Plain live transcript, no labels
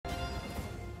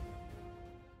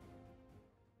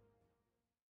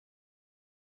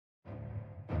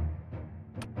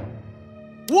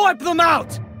Wipe them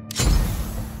out!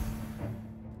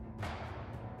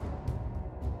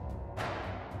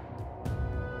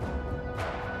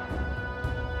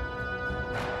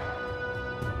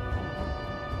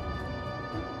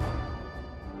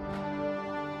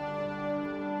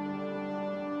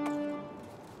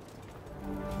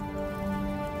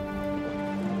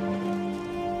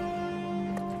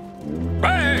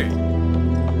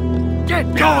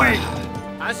 Get going!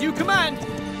 As you command!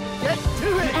 Get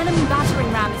to it! The enemy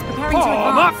battering ram is preparing to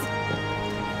Form advance.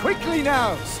 up! Quickly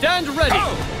now! Stand ready!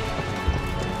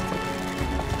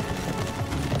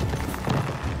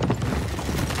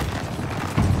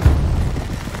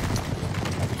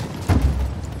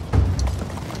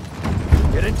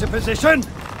 Get into position!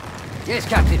 Yes,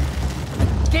 Captain.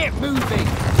 Get moving!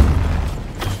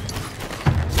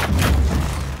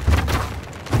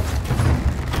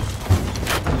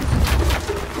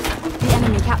 The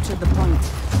enemy captured the point.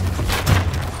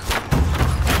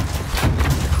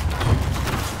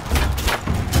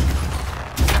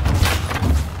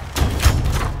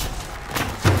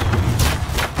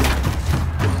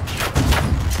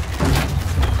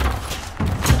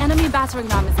 The enemy battering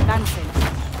ram is advancing.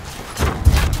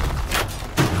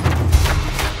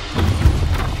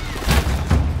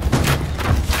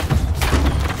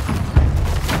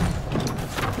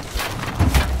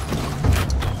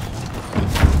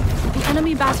 The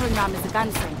enemy battering ram is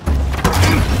advancing.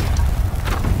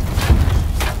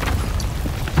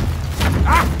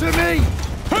 After me!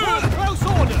 Close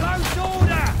order! Close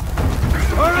order!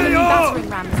 The Hurry enemy up! battering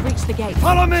ram has reached the gate.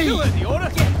 Follow me! You heard the order!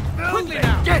 Quickly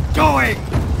now! Get going!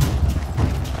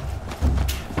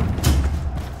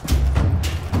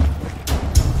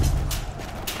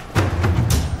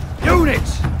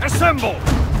 Units, assemble!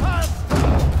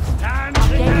 Stand Our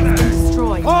gate has been together!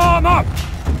 destroyed. Form up!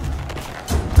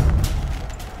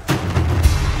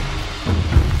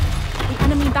 The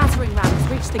enemy battering ram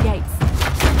has reached the gates.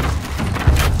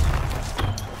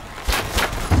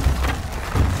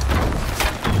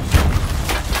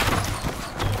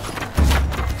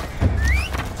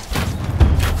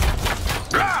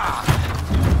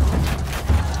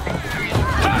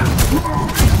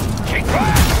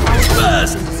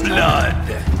 First blood!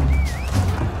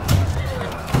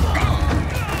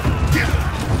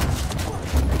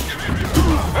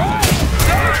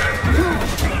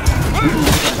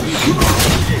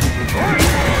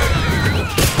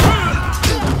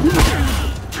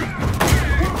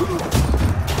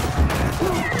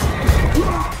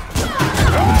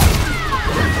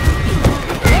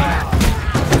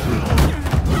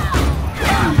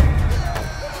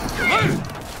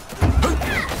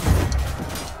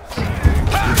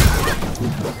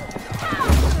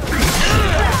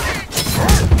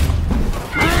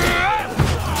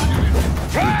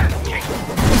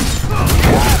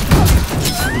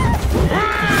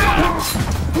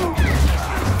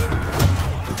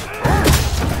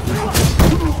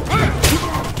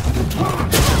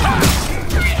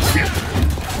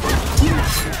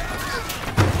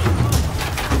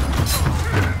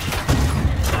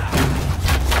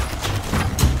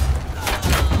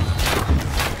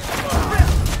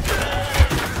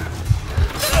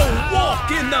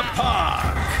 In the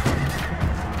park!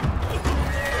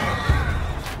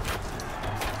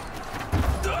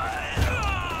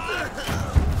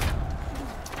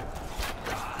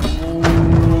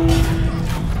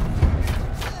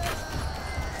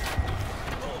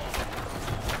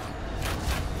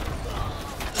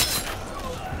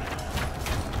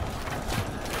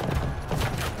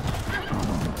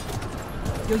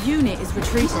 Your unit is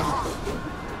retreating.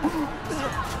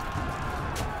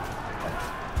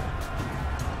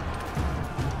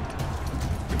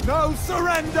 No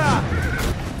surrender!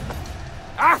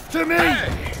 After me!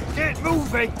 Hey! Get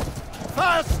moving!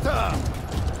 Faster!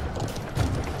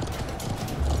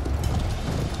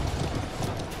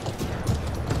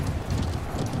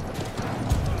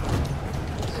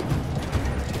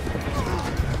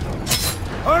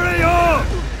 Hurry up!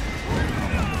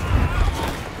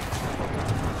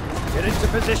 Get into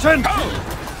position!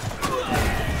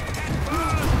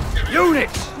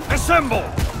 Units, assemble!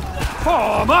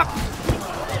 Form up!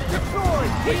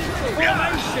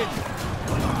 Formation!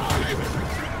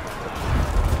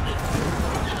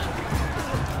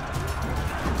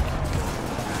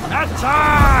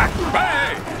 Attack!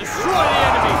 Bang! Destroy the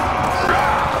enemy!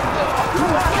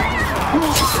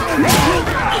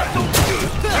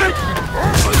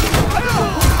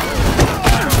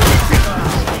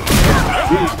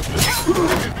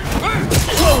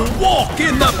 A walk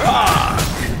in the park!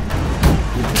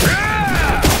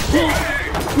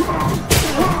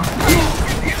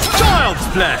 Child's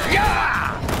play!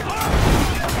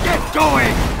 Get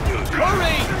going!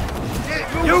 Hurry!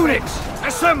 Units,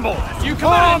 assemble! You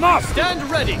Form command! up!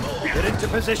 Stand ready! Get into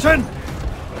position!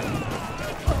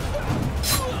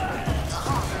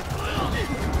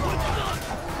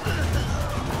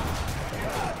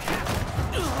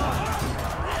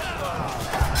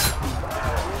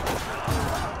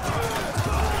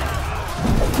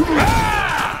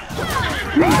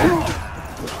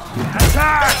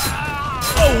 Attack!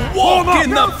 A walk in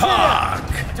the park!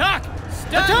 Attack!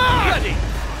 Stand ready!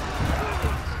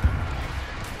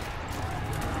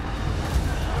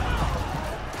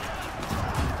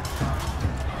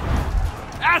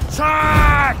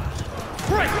 Attack!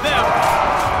 Break them!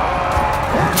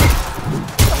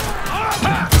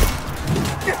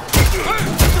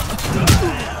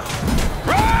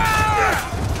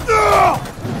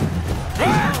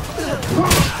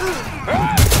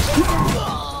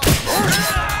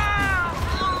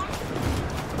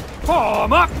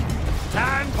 Form up!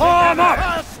 Stand Form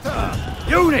up!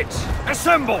 Units,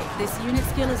 assemble! This unit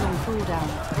skill is on cooldown.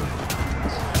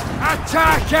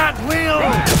 Attack at will!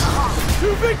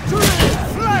 To victory!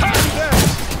 Flank them!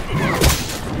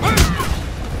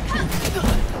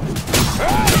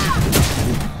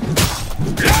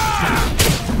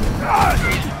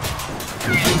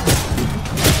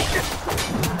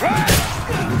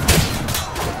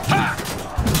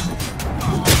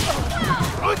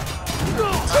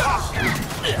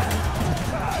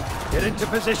 Get into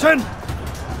position!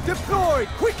 Deploy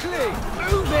quickly!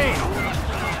 Moving!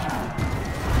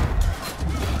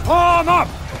 Form up!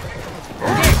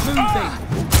 Get moving!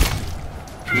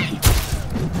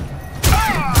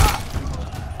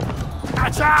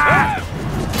 Attack!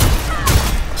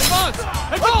 Advance!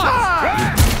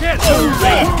 Advance! Get A moving!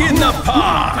 walk in the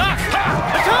park!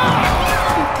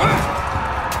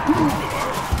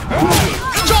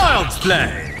 Child's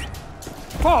play!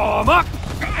 Form up!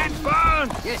 And burn!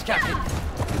 Yes, Captain.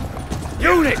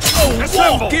 Units, A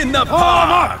assemble! walk in the Form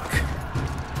up! park!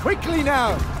 Quickly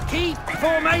now! Keep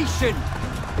formation!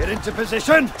 Get into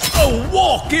position! A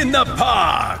walk in the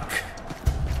park!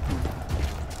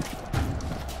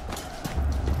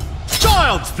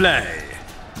 Child's play!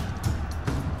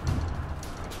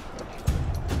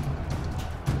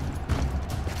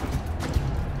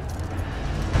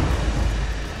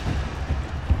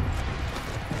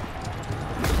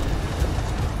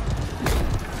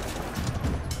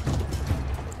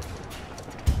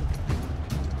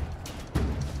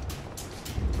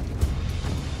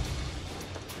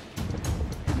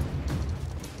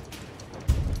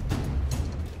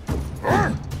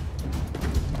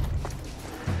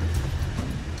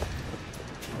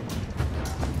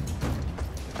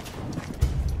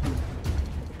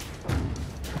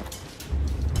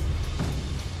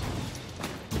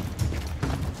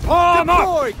 Form up!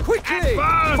 Deploy quickly!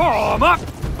 Form up!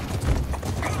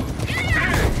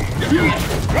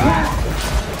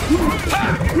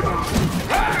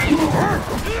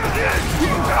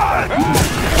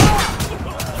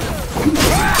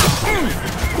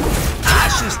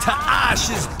 Ashes to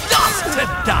ashes, dust to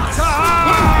dust!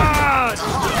 Charge!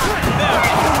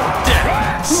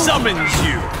 Death summons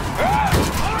you!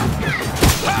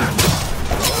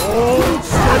 Hold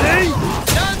steady!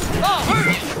 Stand up!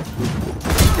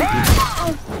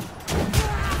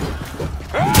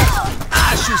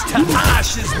 Ashes to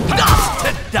ashes, dust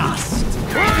to dust!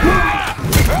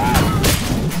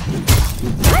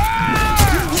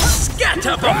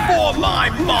 Scatter before my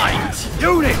might!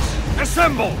 Units,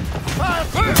 assemble!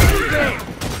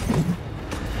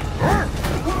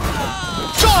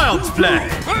 Child's play!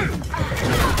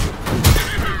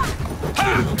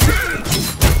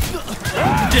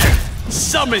 Death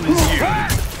summons you!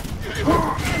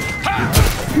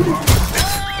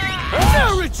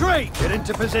 No retreat! Get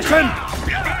into position!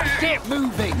 Get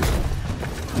moving!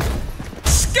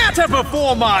 Scatter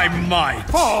before my might!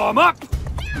 Form up!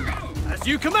 As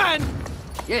you command!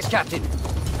 Yes, Captain.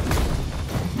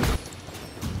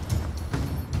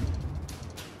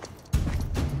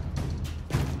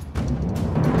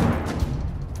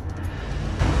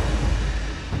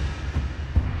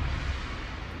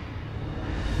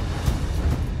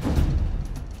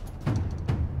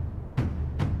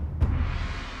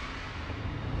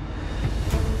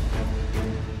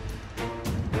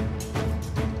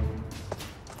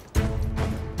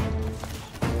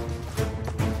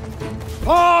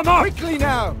 Form up! Quickly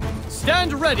now!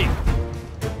 Stand ready!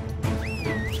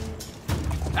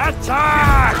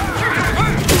 Attack!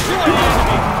 Destroy the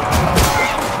enemy!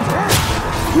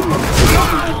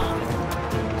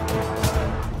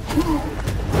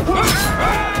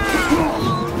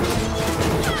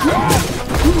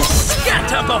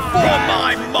 Scatter before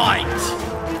my might!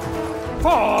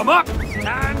 Form up!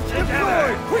 Stand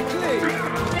together! Quickly!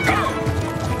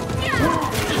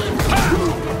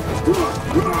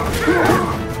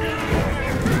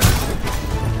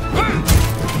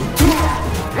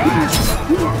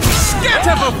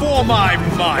 Scatter before my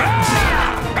might!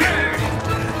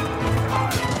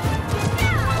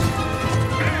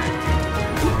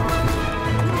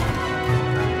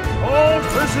 Hold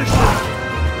position!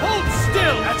 Hold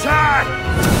still!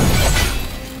 Attack!